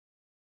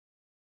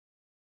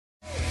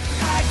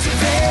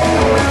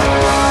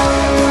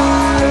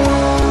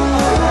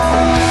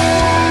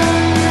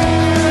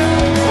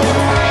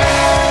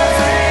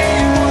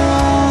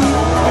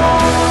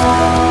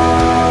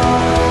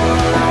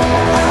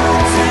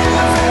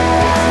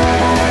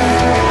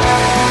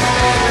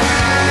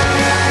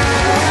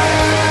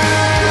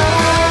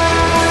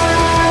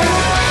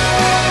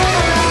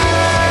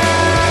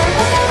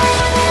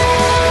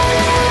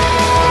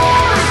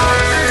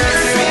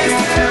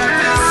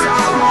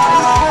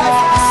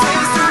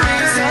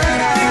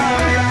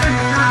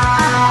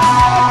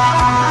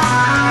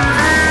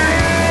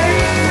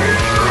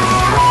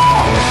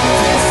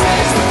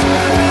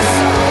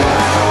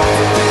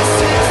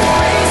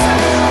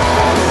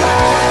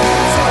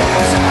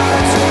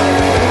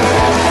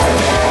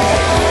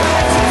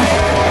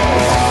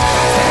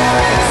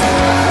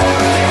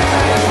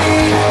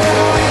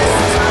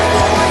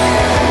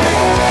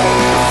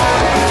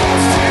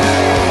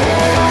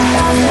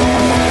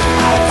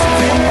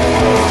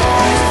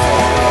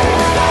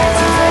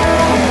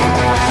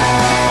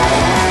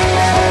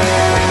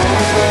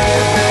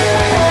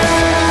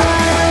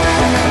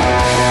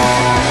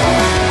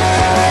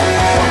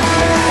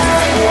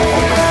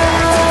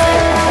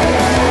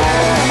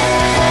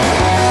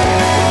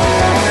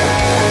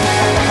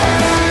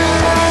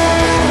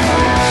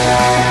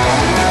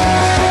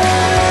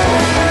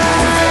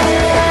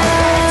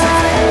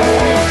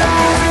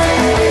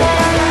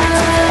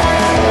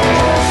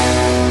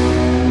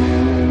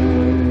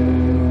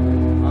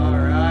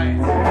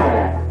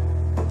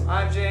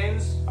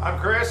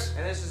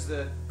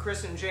the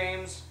Chris and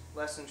James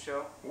lesson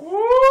show.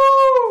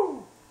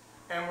 Woo!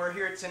 And we're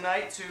here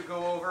tonight to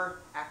go over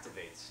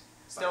Activates.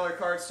 Stellar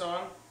Kart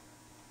song.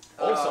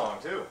 Old song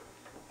too.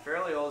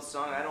 Fairly old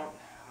song. I don't.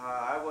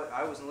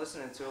 I wasn't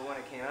listening to it when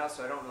it came out,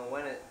 so I don't know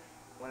when it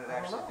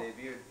actually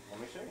debuted. Let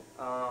me see.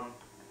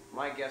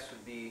 My guess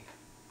would be.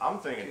 I'm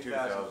thinking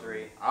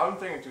 2003. I'm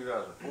thinking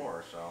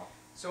 2004. So.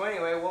 So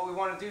anyway, what we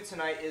want to do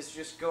tonight is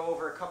just go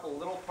over a couple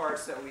little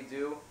parts that we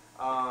do,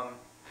 how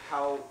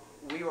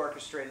we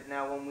orchestrate it.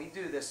 Now, when we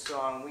do this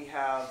song, we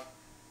have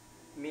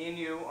me and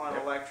you on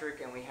electric,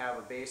 and we have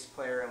a bass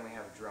player, and we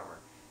have a drummer.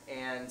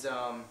 And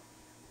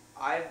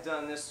I've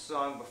done this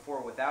song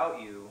before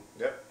without you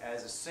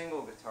as a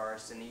single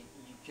guitarist, and you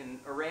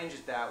can arrange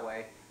it that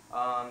way.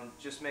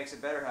 Just makes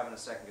it better having a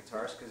second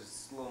guitarist because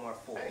it's a little more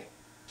full. Hey,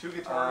 two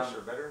guitarists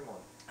are better than one.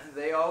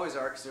 They always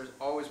are, because there's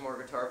always more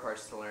guitar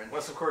parts to learn.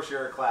 Unless, of course, you're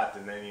Eric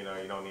Clapton, then you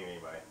don't need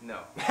anybody. No.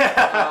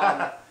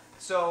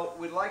 So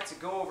we'd like to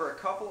go over a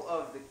couple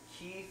of the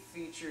key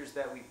features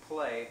that we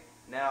play.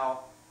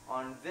 Now,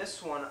 on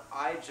this one,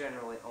 I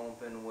generally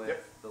open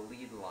with the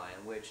lead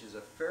line, which is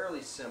a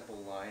fairly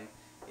simple line.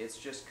 It's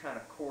just kind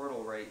of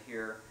chordal right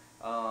here,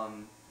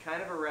 kind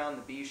of around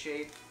the B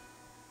shape.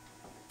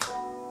 It's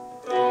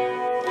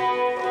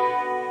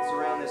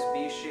around this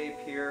B shape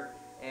here,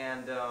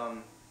 and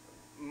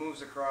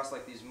moves across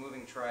like these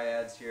moving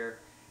triads here,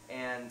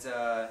 and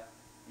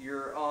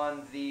you're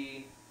on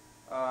the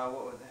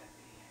what would that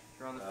be?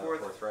 You're on the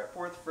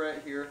fourth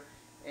fret here,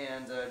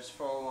 and just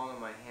follow along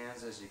with my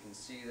hands as you can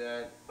see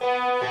that.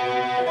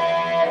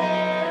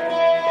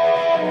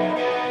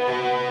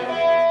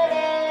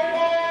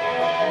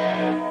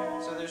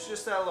 So there's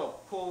just that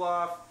little pull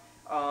off.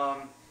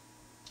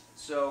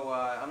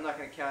 I'm not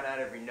going to count out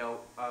every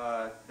note.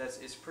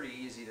 It's pretty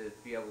easy to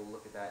be able to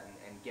look at that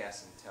and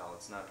guess and tell.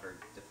 It's not a very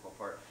difficult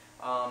part.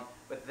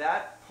 But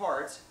that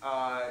part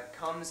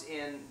comes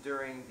in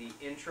during the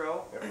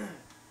intro,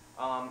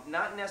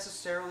 not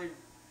necessarily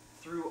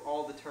through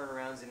all the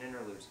turnarounds and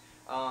interludes.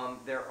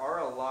 There are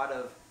a lot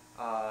of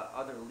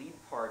other lead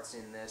parts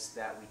in this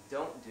that we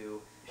don't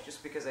do,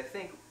 just because I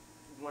think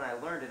when I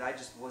learned it, I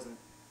just wasn't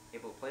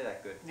able to play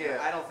that good. Yeah.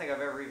 And I don't think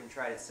I've ever even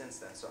tried it since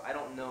then, so I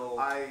don't know.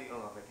 I don't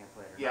know if I can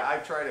play it or not.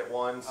 I've tried it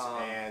once,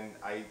 and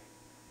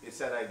it's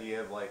that idea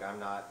of like I'm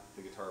not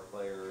the guitar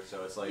player,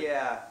 so it's like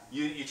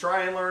you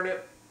try and learn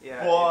it,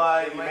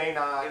 but you may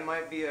not. It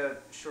might be a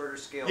shorter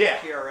scale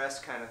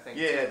PRS kind of thing.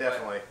 Yeah, too,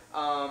 definitely.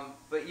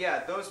 But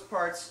yeah, those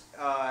parts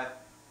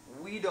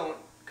we don't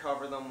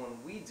cover them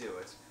when we do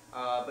it,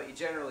 but you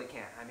generally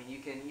can. I mean, you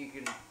can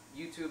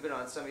YouTube it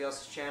on somebody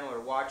else's channel or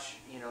watch,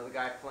 the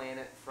guy playing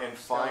it from and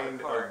find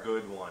a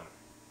good one.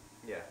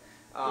 Yeah.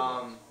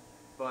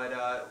 But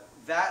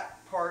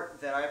that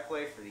part that I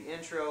play for the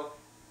intro,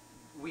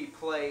 we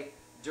play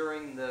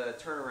during the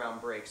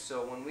turnaround break.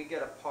 So when we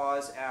get a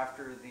pause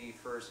after the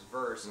first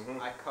verse,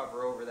 I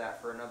cover over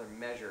that for another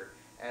measure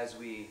as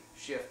we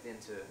shift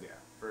into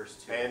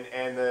verse 2.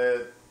 And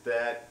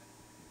that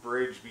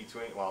bridge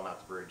between, well, not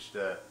the bridge,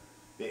 the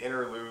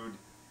interlude,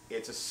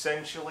 it's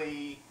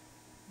essentially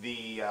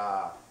the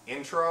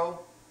intro,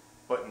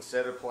 but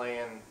instead of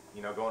playing,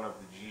 going up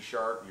the G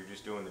sharp, you're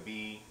just doing the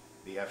B,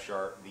 the F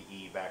sharp, the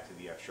E, back to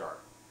the F sharp.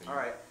 All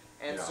right.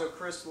 And so,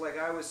 Chris, like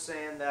I was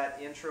saying, that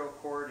intro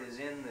chord is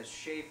in the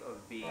shape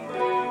of B,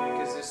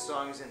 because this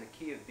song is in the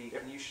key of B.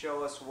 Can you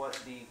show us what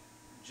the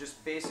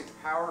just basic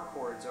power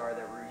chords are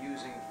that we're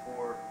using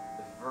for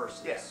the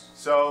verses? Yes.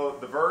 So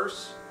the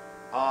verse,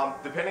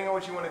 depending on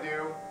what you want to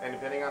do, and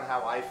depending on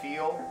how I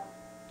feel,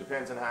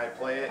 depends on how I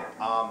play it.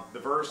 The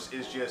verse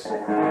is just G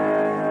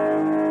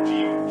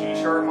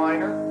sharp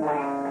minor,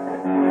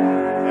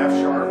 F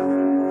sharp,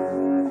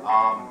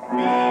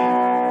 B,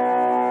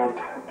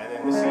 and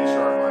then the C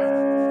sharp minor.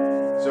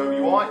 So if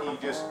you want, you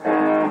just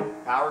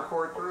power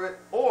chord through it,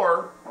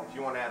 or if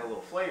you want to add a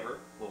little flavor,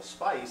 a little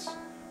spice,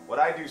 what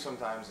I do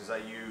sometimes is I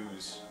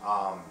use,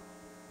 I'm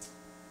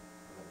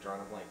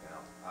drawing a blank now,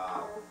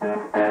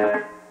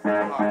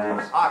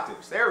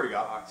 octaves. There we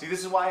go. See, this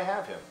is why I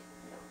have him.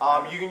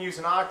 You can use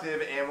an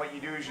octave, and what you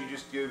do is you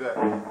just do the.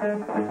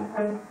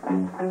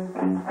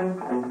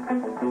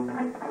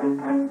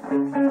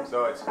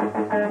 So it's.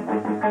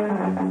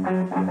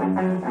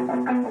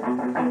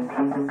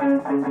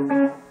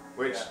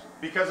 Which,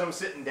 because I'm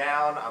sitting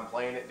down, I'm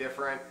playing it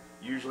different.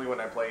 Usually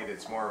when I play it,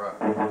 it's more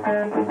of a.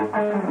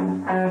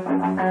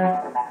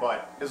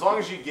 But as long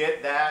as you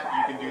get that,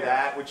 you can do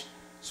that, which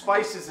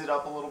spices it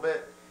up a little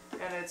bit.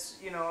 And it's,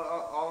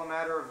 all a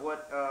matter of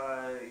what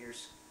your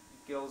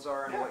skills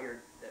are and what your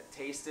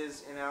taste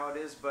is and how it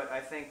is, but I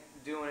think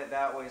doing it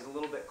that way is a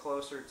little bit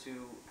closer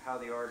to how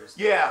the artist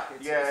does it.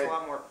 It's a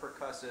lot more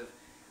percussive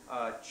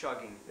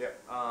chugging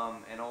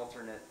and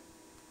alternate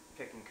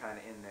picking kind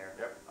of in there.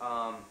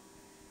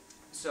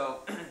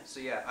 So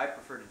yeah, I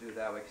prefer to do it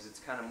that way because it's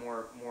kind of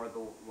more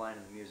the line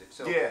of the music.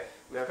 So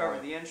we've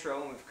covered the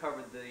intro and we've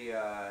covered the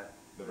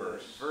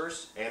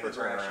verse and the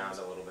turnaround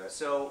a little bit.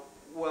 So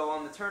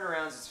on the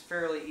turnarounds, it's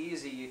fairly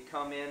easy. You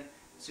come in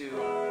to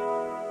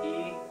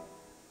E,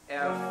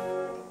 F,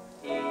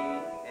 E,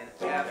 and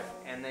F,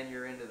 and then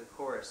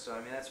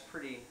that's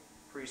pretty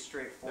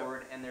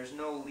straightforward, and there's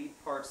no lead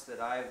parts that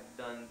I've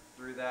done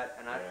through that,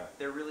 and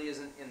there really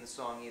isn't in the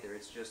song either.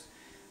 It's just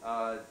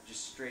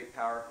straight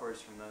power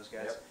chords from those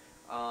guys.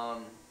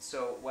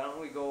 So why don't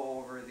we go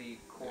over the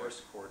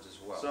chorus chords as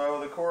well?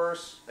 So the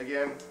chorus,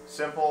 again,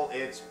 simple.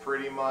 It's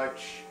pretty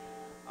much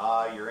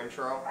your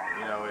intro.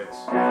 You know, it's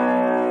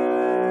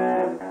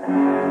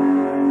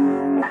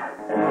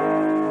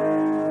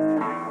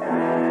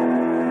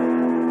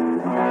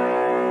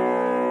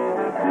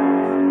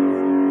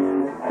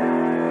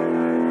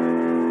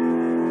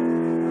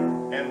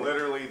and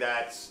literally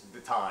that's the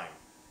time.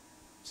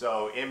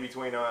 So in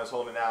between when I was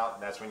holding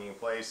out, that's when you can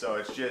play. So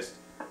it's just,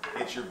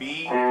 it's your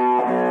B,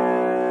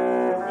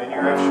 then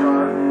your F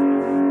sharp,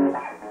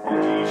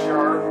 your G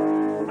sharp,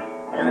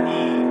 your E,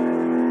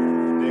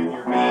 then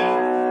your B,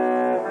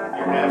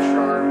 your F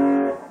sharp,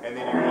 and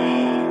then your E.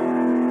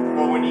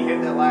 But when you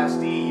hit that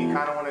last E, you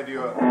kind of want to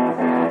do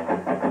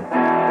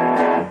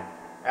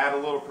add a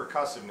little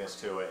percussiveness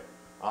to it.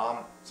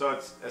 So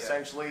it's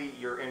essentially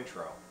your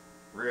intro,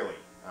 really.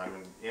 I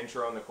mean,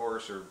 intro and the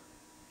chorus are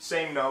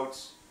same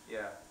notes.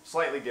 Yeah.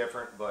 Slightly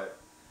different, but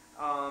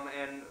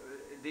and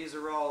these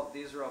are all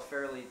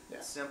fairly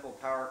simple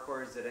power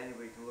chords that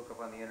anybody can look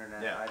up on the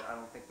internet. Yeah. I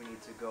don't think we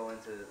need to go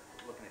into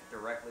looking at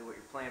directly what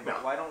you're playing.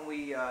 But why don't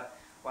we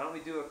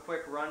do a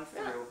quick run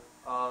through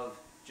of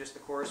just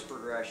the chorus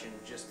progression,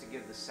 just to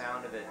give the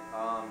sound of it.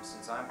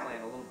 Since I'm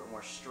playing a little bit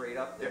more straight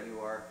up than you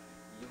are,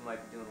 you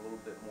might be doing a little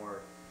bit more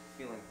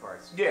feeling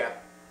parts. yeah.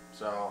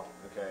 So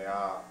okay.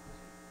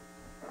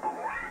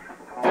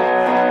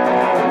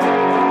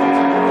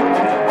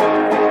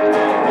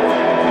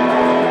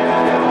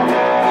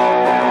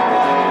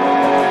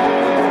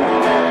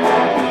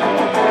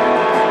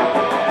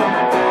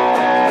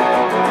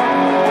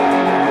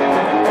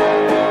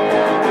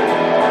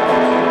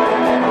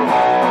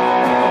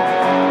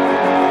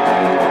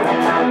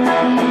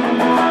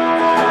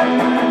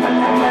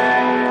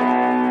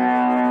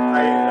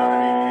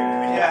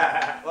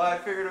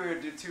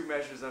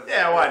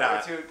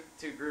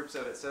 Two groups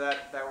of it, so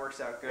that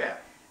works out good. Yeah.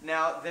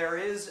 Now there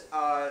is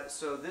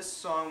so this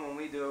song, when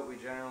we do it, we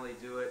generally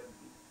do it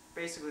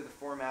basically the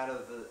format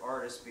of the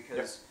artist,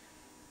 because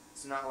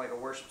it's not like a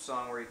worship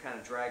song where you kind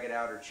of drag it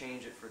out or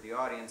change it for the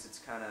audience. It's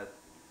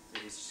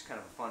just kind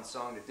of a fun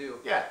song to do.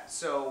 Yeah.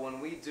 So when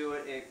we do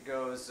it, it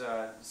goes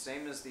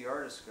same as the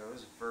artist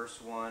goes: verse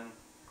 1,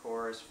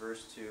 chorus,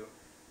 verse 2,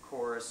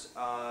 chorus.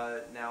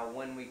 Now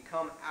when we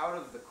come out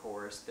of the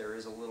chorus, there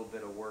is a little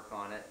bit of work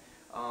on it.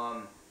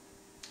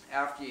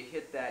 After you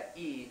hit that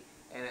E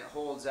and it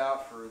holds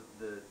out for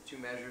the 2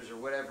 measures or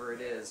whatever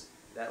it is,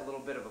 that little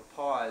bit of a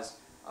pause,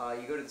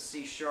 you go to the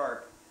C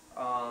sharp.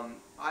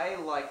 I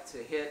like to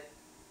hit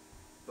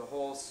the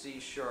whole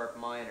C sharp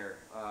minor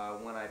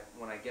when I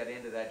get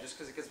into that, just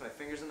because it gets my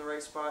fingers in the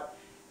right spot,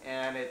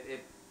 and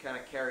it kind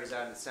of carries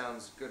out and it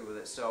sounds good with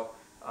it. So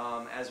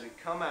as we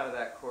come out of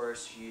that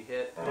chorus, you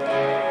hit C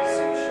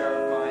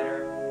sharp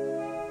minor,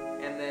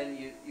 and then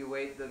you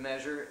wait the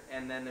measure,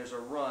 and then there's a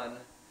run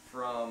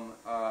from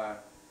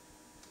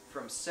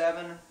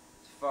 7 to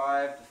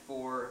 5 to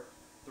 4,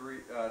 3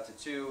 to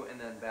 2, and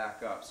then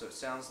back up. So it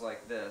sounds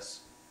like this.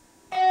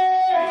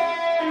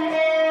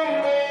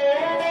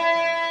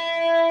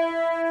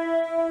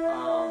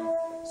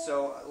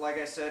 So like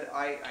I said,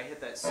 I hit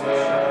that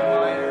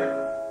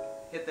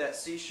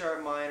C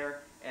sharp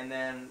minor, and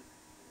then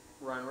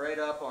run right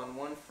up on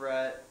 1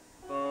 fret.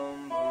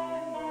 Boom, boom,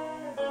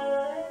 boom, boom.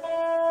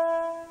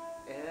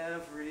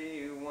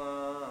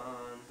 Everyone.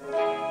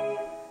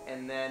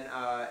 And then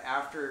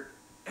after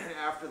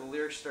the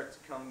lyrics start to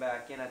come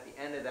back in at the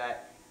end of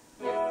that,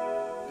 you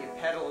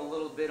pedal a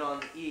little bit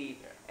on the E,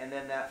 and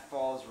then that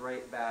falls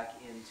right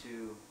back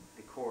into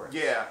the chorus.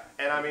 Yeah,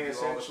 and I mean,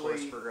 essentially all the chorus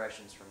essentially,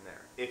 progressions from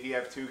there. if you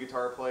have 2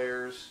 guitar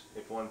players,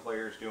 if one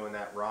player's doing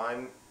that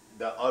run,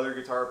 the other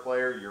guitar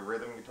player, your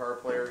rhythm guitar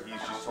player,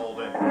 he's just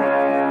holding. And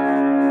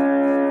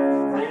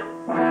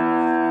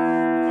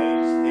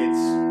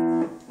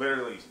it's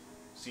literally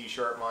C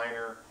sharp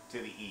minor to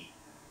the E.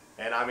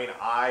 And I mean,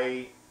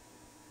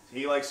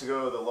 he likes to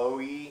go to the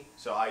low E,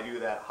 so I do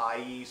that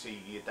high E, so you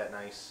get that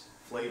nice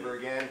flavor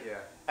again. Yeah.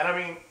 And I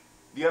mean,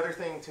 the other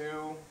thing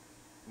too,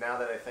 now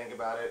that I think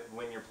about it,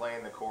 when you're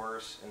playing the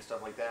chorus and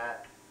stuff like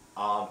that,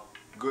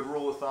 good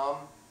rule of thumb,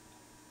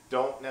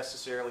 don't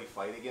necessarily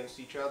fight against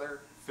each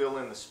other, fill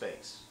in the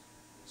space.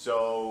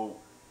 So,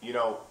 you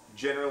know,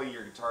 generally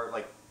your guitar,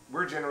 like,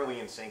 we're generally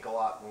in sync a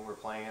lot when we're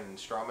playing and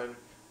strumming,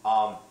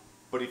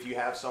 but if you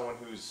have someone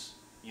who's,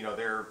 you know,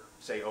 their,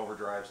 say,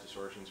 overdrives,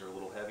 distortions are a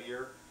little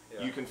heavier,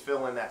 you can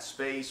fill in that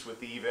space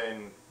with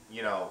even,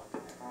 you know,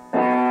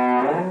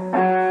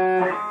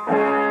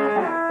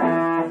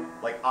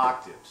 like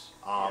octaves,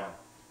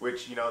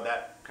 which, you know,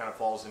 that kind of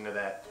falls into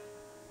that,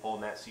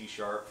 holding that C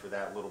sharp for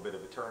that little bit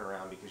of a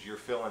turnaround, because you're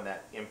filling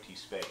that empty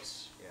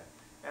space.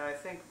 Yeah, and I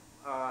think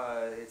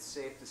it's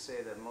safe to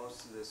say that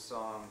most of this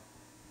song,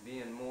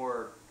 being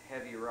more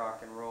heavy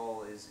rock and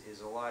roll,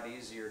 is a lot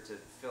easier to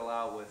fill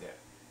out with,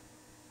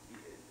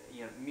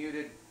 you know,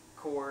 muted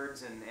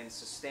chords and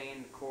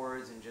sustained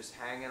chords and just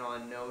hanging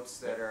on notes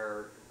that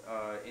are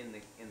in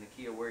the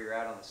key of where you're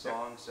at on the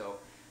song. So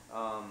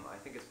I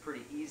think it's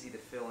pretty easy to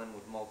fill in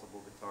with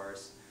multiple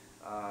guitars,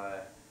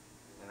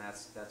 and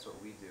that's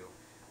what we do.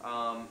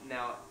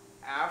 Now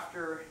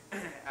after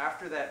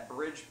that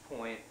bridge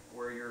point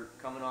where you're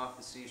coming off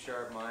the C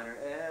sharp minor,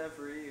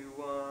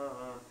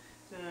 everyone,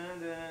 dun,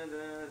 dun,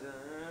 dun,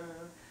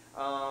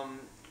 dun,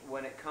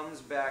 when it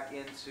comes back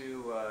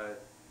into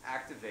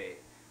activate,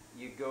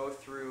 you go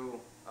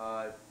through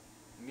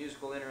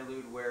musical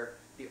interlude where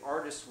the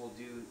artist will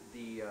do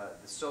the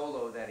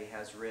solo that he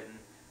has written.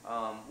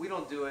 We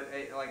don't do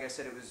it. Like I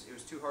said, it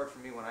was too hard for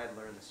me when I had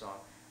learned the song.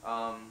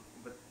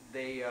 But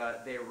they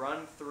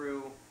run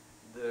through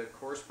the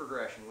chorus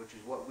progression, which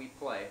is what we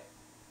play.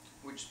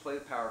 We just play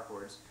the power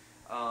chords.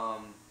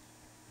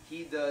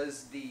 He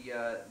does the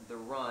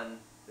run.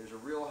 There's a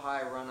real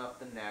high run up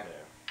the neck,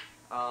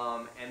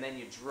 and then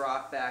you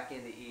drop back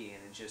into E,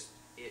 and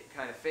it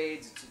kind of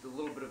fades. It's a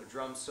little bit of a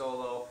drum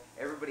solo.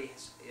 Everybody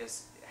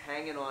is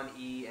hanging on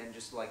E and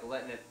just like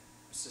letting it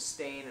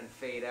sustain and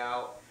fade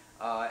out.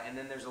 And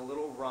then there's a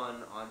little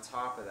run on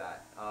top of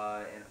that.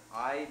 And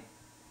I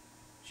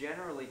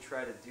generally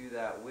try to do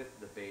that with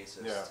the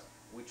bassist. Yeah.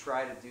 We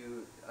try to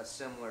do a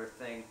similar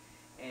thing,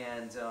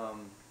 and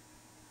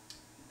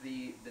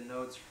the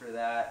notes for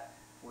that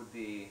would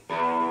be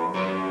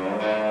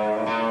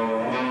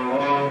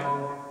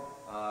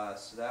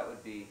so that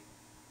would be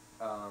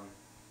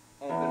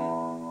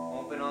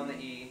open on the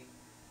E,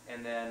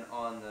 and then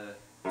on the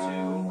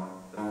 2,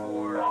 the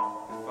 4, the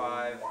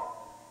 5,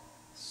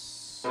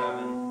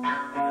 7, and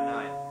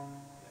the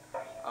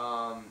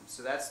 9.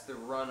 So that's the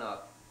run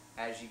up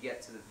as you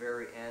get to the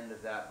very end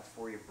of that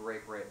before you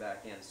break right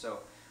back in. So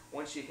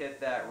once you hit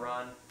that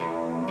run,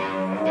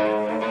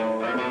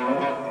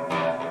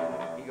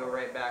 you go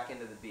right back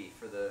into the B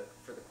for the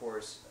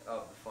chorus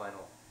of the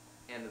final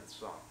end of the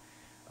song.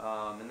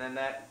 And then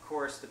that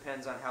chorus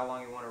depends on how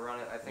long you want to run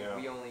it. I think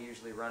we only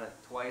usually run it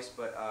twice,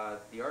 but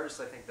the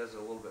artist I think does it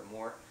a little bit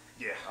more.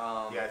 Yeah.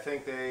 Yeah, I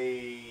think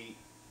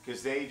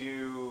because they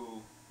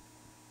do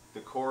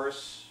the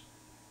chorus,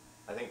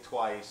 I think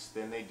twice,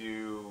 then they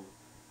do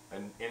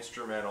an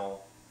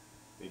instrumental,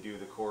 they do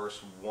the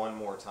chorus one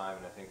more time,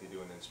 and I think they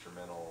do an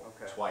instrumental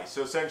twice.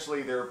 So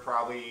essentially they're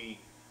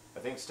probably, I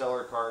think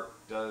Stellar Kart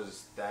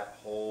does that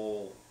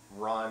whole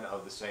run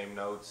of the same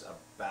notes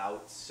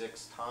about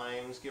 6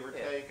 times, give or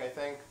take, I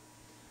think.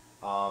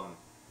 And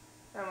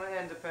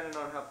depending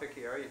on how picky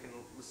you are, you can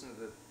listen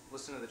to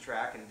the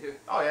track and do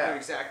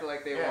exactly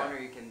like they want, or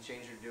you can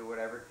change it, do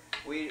whatever.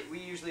 We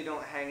usually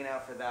don't hang it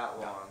out for that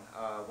long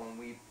when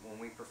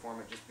we perform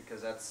it, just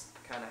because that's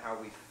kind of how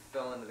we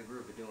fell into the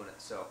groove of doing it.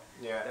 So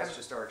that's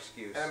just our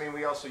excuse. And I mean,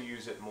 we also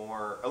use it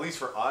more, at least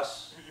for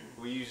us,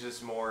 we use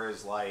this more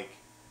as like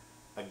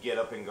a get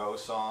up and go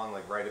song,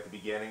 like right at the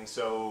beginning.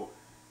 So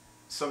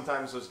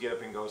sometimes those get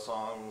up and go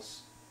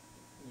songs,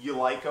 you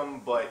like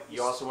them, but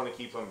you also want to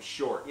keep them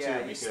short too.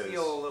 Yeah, you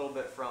steal a little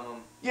bit from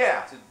them.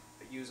 Yeah. To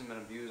use them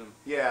and abuse them.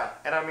 Yeah,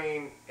 and I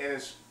mean,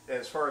 and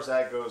as far as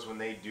that goes, when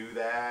they do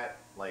that,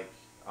 like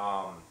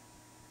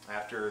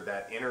after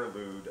that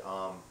interlude,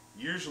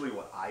 usually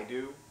what I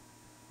do,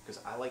 because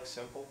I like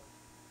simple.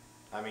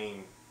 I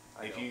mean,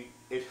 I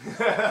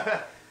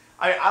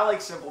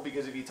like simple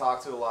because if you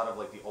talk to a lot of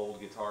like the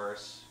old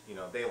guitarists, you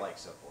know, they like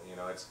simple. You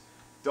know, it's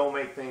don't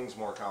make things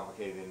more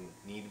complicated than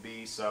need to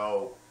be.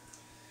 So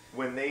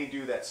when they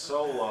do that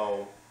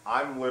solo,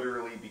 I'm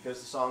literally, because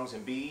the song's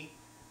in B,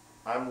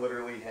 I'm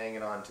literally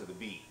hanging on to the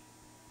B.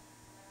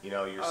 You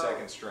know, your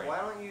second string. Why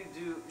don't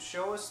you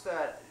show us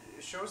the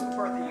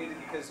part that you did,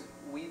 because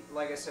we,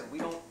 like I said, we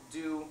don't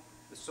do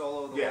the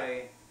solo the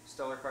way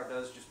Stellar Kart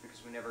does, just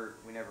because we never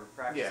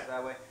practice it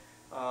that way.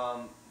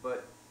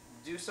 But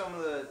do some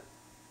of the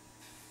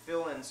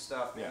fill-in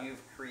stuff that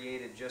you've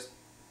created just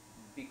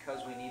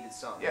because we needed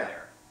something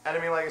there. And I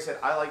mean, like I said,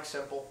 I like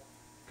simple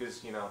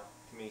because, you know,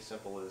 to me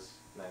simple is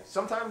nice.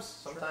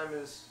 Sometimes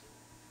is,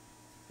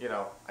 you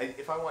know,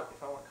 if I want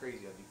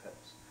crazy, I'll do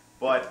pedals.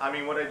 But I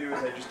mean, what I do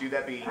is I just do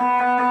that B.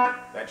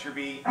 That's your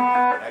B.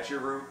 That's your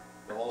root.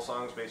 The whole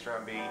song's based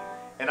around B,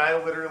 and I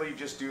literally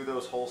just do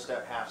those whole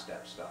step, half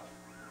step stuff.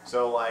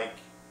 So like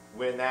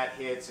when that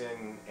hits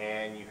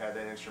and you have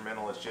that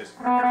instrumental, it's just.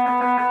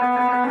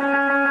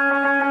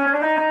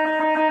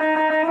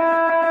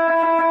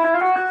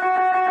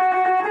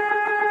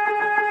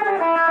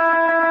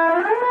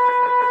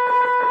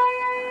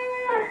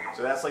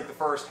 So that's like the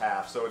first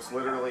half. So it's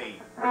literally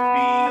B,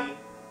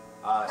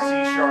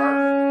 C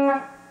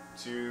sharp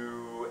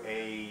to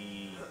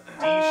a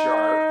D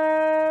sharp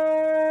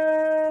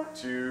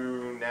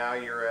to now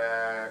you're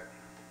at.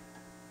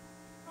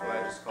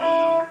 I just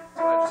call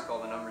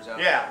the numbers out.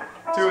 Yeah,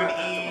 to an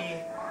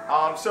E.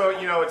 So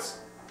you know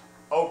it's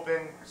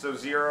open. So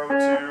 0,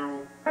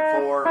 2,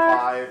 4,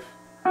 5,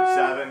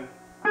 7,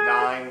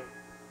 9,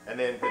 and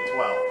then the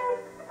 12.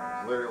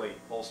 Literally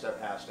whole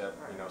step, half step,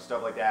 you know,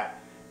 stuff like that.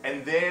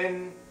 And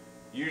then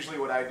usually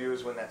what I do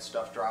is when that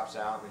stuff drops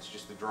out and it's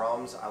just the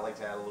drums, I like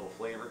to add a little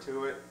flavor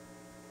to it.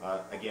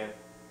 Again,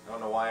 I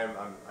don't know why I'm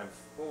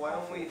Well, why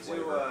don't we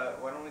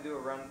do a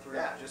run through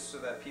just so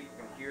that people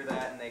can hear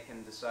that and they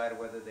can decide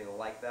whether they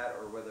like that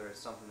or whether it's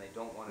something they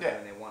don't want to do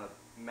and they want to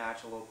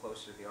match a little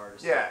closer to the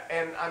artist. Yeah,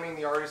 and I mean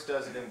the artist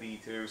does it in B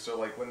too. So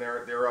like when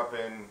they're up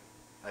in,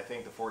 I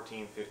think the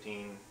 14,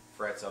 15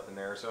 frets up in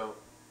there. So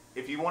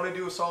if you want to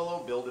do a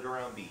solo, build it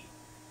around B.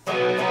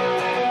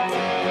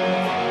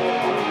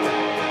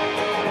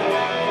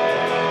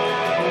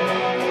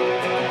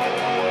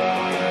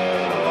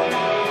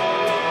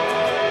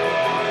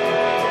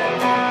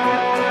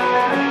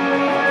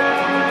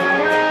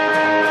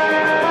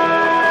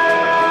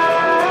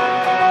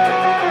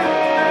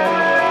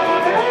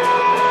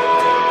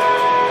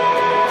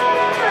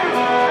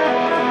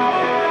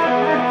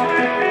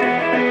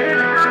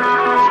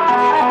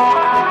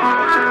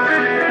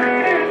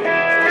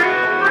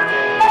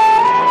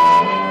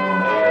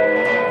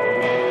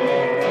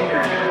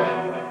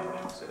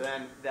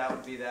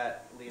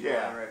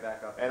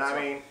 And I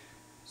mean,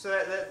 so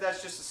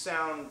that's just the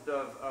sound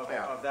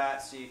of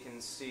that, so you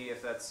can see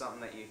if that's something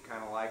that you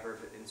kind of like, or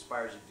if it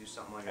inspires you to do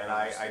something like that. And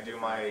I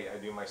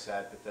do my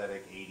sad,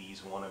 pathetic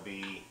 '80s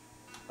wannabe,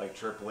 like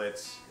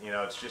triplets. You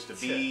know, it's just a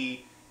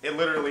B. It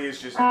literally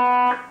is just,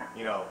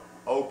 you know,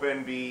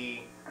 open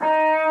B,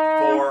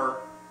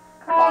 4,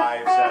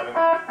 5, 7.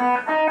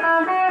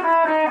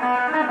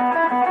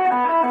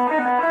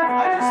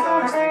 I just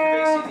always think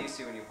of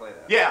AC/DC when you play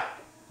that. Yeah.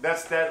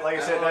 That's that. Like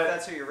I said, don't know if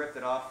that's who you ripped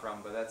it off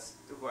from, but that's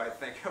who I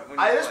think of when you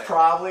play. That's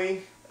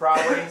probably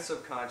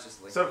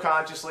subconsciously.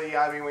 Subconsciously,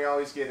 I mean, we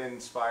always get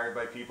inspired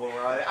by people, and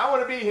we're like, I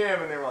want to be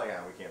him, and they're like,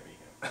 ah, we can't be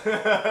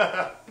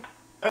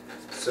him.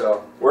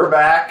 So we're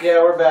back.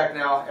 Yeah, we're back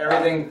now.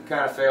 Everything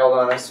kind of failed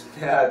on us.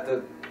 Yeah,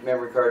 the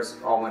memory cards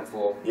all went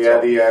full. Yeah,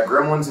 so the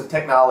gremlins of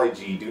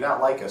technology do not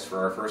like us for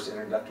our first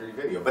introductory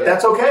video, but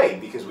that's okay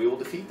because we will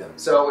defeat them.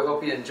 So we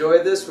hope you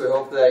enjoyed this. We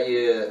hope that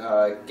you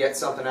get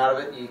something out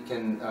of it. You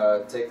can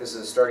take this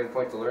as a starting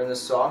point to learn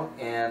this song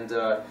and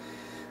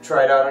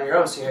try it out on your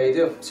own. See how you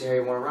do. See how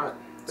you want to run it.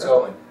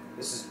 Definitely. So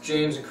this is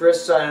James and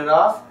Chris signing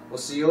off. We'll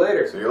see you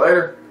later. See you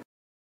later.